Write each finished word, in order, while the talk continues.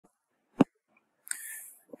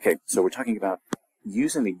Okay, so we're talking about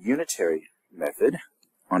using the unitary method,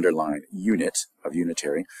 underline unit of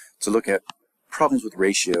unitary, to look at problems with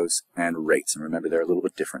ratios and rates. And remember, they're a little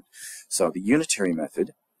bit different. So the unitary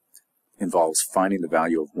method involves finding the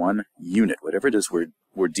value of one unit, whatever it is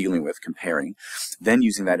we're dealing with, comparing, then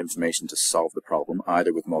using that information to solve the problem,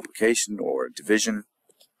 either with multiplication or division.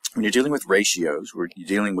 When you're dealing with ratios, you're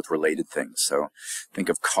dealing with related things. So think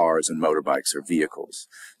of cars and motorbikes or vehicles.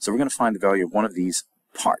 So we're going to find the value of one of these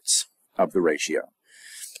parts of the ratio.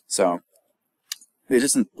 So it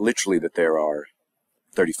isn't literally that there are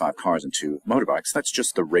 35 cars and 2 motorbikes. That's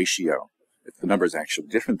just the ratio. The number is actually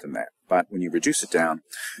different than that. But when you reduce it down,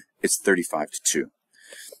 it's 35 to 2.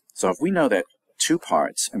 So if we know that 2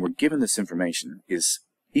 parts, and we're given this information, is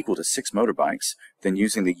equal to 6 motorbikes, then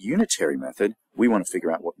using the unitary method, we want to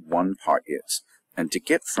figure out what one part is. And to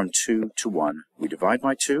get from 2 to 1, we divide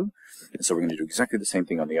by 2. And so we're going to do exactly the same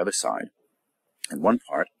thing on the other side. And one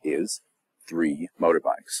part is 3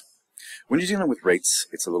 motorbikes. When you're dealing with rates,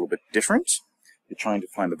 it's a little bit different. You're trying to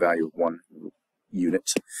find the value of one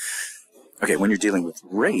unit. Okay, when you're dealing with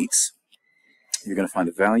rates, you're going to find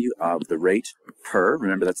the value of the rate per,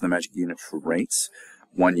 remember that's the magic unit for rates,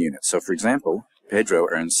 1 unit. So for example, Pedro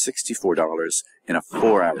earns $64 in a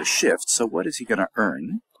 4-hour shift. So what is he going to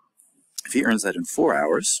earn? If he earns that in 4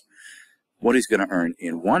 hours, what he's going to earn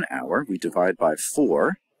in 1 hour, we divide by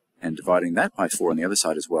 4, and dividing that by 4 on the other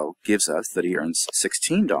side as well gives us that he earns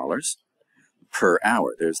 $16 per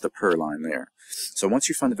hour. There's the per line there. So once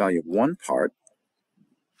you find the value of one part,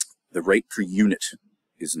 the rate per unit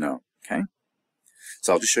is known, okay?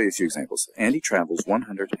 So I'll just show you a few examples. Andy travels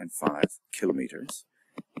 105 kilometers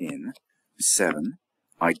in 7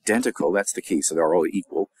 identical, that's the key, so they're all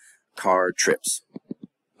equal, car trips.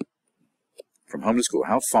 From home to school,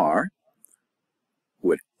 how far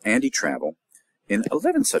would Andy travel in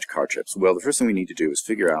 11 such car trips? Well, the first thing we need to do is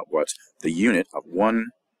figure out what the unit of one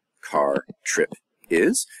car trip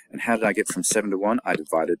is. And how did I get from 7 to 1? I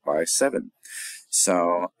divided by 7.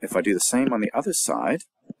 So if I do the same on the other side,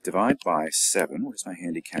 divide by 7, where's my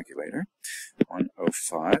handy calculator?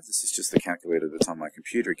 105, this is just the calculator that's on my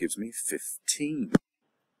computer, gives me 15.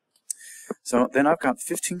 So then I've got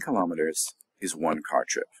 15 kilometers is one car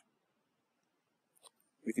trip.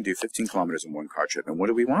 We can do 15 kilometers in one car trip. And what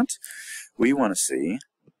do we want? We want to see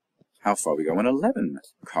how far we go in 11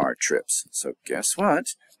 car trips. So guess what?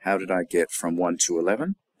 How did I get from 1 to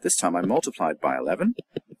 11? This time I multiplied by 11.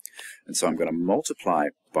 And so I'm going to multiply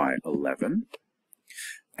by 11.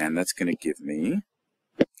 And that's going to give me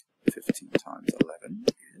 15 times 11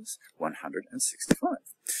 is 165.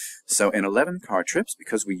 So in 11 car trips,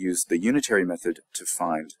 because we used the unitary method to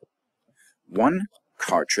find one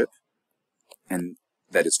car trip, and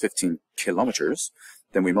that is 15 kilometers,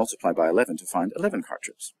 then we multiply by 11 to find 11 car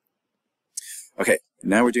trips. Okay,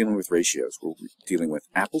 now we're dealing with ratios. We're dealing with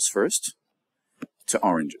apples first to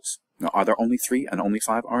oranges. Now, are there only 3 and only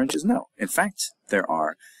 5 oranges? No. In fact, there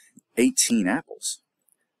are 18 apples.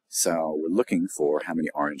 So we're looking for how many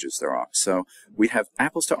oranges there are. So we have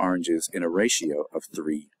apples to oranges in a ratio of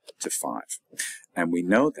 3 to 5. And we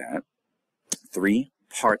know that 3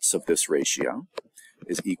 parts of this ratio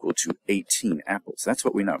is equal to 18 apples. That's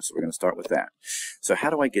what we know, so we're going to start with that. So how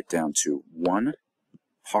do I get down to 1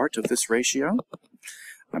 part of this ratio?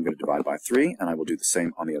 I'm going to divide by 3, and I will do the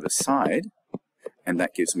same on the other side, and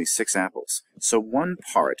that gives me 6 apples. So 1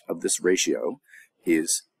 part of this ratio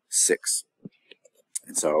is 6.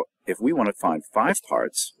 And so if we want to find 5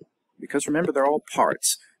 parts, because remember they're all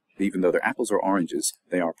parts, even though they're apples or oranges,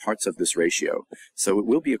 they are parts of this ratio. So it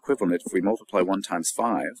will be equivalent if we multiply 1 times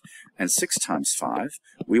 5 and 6 times 5,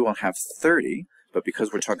 we will have 30, but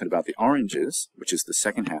because we're talking about the oranges, which is the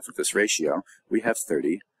second half of this ratio, we have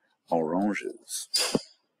 30 oranges.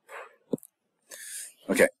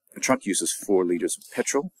 Okay, a truck uses 4 liters of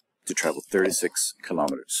petrol to travel 36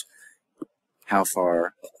 kilometers. How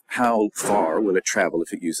far will it travel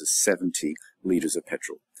if it uses 70 liters of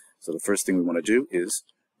petrol? So the first thing we want to do is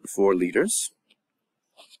 4 liters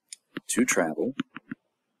to travel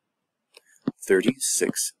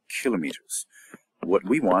 36 kilometers. What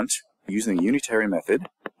we want, using the unitary method,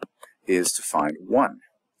 is to find 1.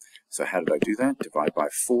 So how did I do that? Divide by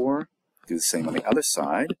 4, do the same on the other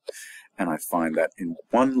side, and I find that in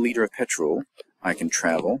 1 liter of petrol, I can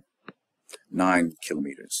travel 9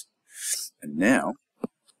 kilometers. And now,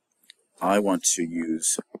 I want to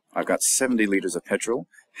use, I've got 70 liters of petrol.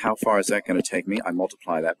 How far is that going to take me? I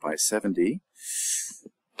multiply that by 70.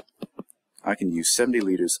 I can use 70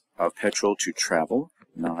 liters of petrol to travel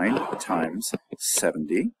 9 times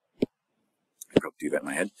 70. I'll do that in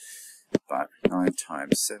my head. But 9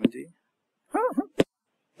 times 70.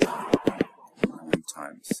 9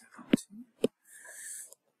 times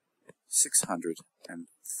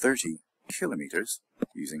 630 kilometers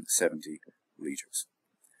using 70 liters.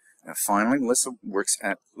 Now finally, Melissa works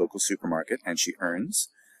at local supermarket and she earns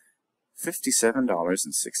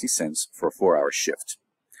 $57.60 for a 4-hour shift.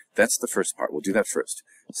 That's the first part. We'll do that first.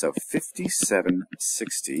 So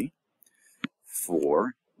 $57.60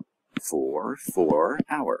 for 4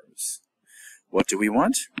 hours. What do we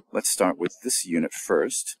want? Let's start with this unit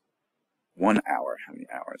first. 1 hour. How many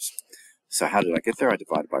hours? So how did I get there? I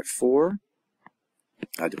divide by 4.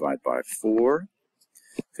 I divide by 4.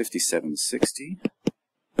 57.60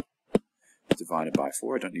 divided by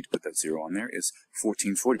 4. I don't need to put that 0 on there. Is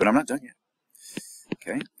 14.40, but I'm not done yet.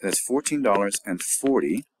 Okay, that's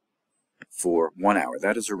 $14.40 for 1 hour.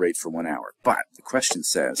 That is her rate for 1 hour. But the question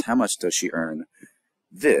says, how much does she earn?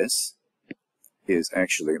 This is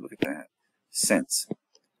actually, look at that, cents.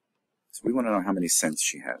 So we want to know how many cents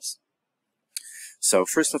she has. So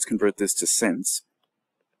first let's convert this to cents.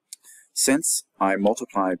 Cents I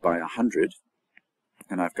multiply by 100,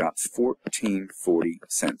 and I've got 14.40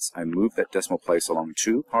 cents. I move that decimal place along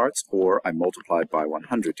 2 parts, or I multiply by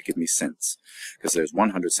 100 to give me cents, because there's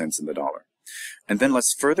 100 cents in the dollar. And then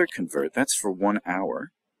let's further convert. That's for 1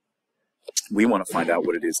 hour. We want to find out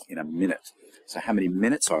what it is in a minute. So how many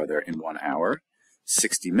minutes are there in 1 hour?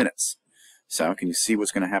 60 minutes. So can you see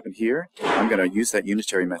what's going to happen here? I'm going to use that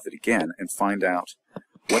unitary method again and find out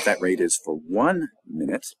what that rate is for 1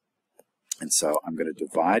 minute. And so I'm going to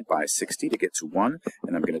divide by 60 to get to 1,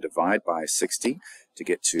 and I'm going to divide by 60 to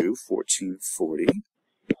get to 14.40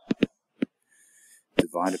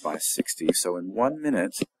 divided by 60. So in 1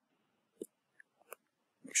 minute,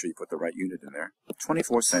 make sure you put the right unit in there,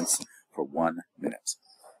 24 cents for 1 minute.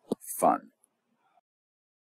 Fun.